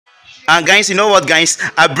And guys, you know what, guys?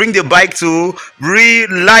 I bring the bike to real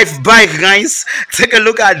life bike, guys. Take a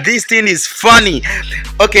look at this thing. Is funny.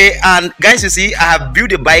 Okay, and guys, you see, I have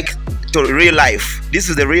built a bike to real life. This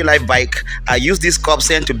is the real life bike. I use this cup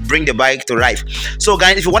stand to bring the bike to life. So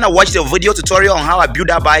guys, if you want to watch the video tutorial on how I build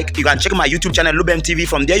that bike, you can check my YouTube channel Lubem TV.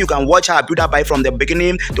 From there you can watch how I build that bike from the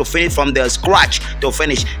beginning to finish, from the scratch to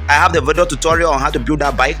finish. I have the video tutorial on how to build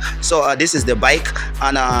that bike. So this is the bike,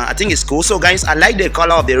 and I think it's cool. So guys, I like the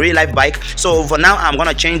color of the real life bike. So for now I'm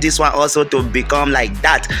gonna change this one also to become like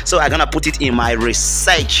that. So I'm gonna put it in my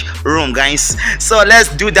research room, guys. So let's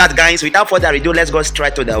do that, guys. Without further ado, let's go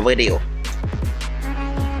straight to the video.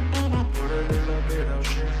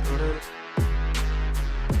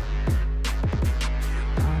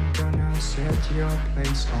 Set your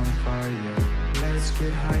place on fire, let's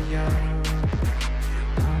get higher.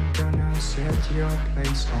 I'm gonna set your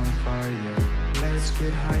place on fire, let's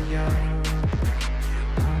get higher.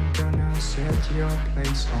 I'm gonna set your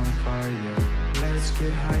place on fire, let's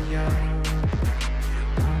get higher.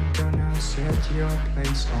 I'm gonna set your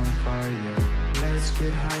place on fire, let's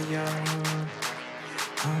get higher.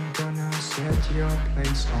 I'm gonna set your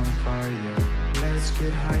place on fire, let's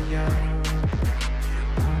get higher.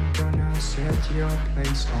 I'm gonna set your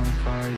place on fire.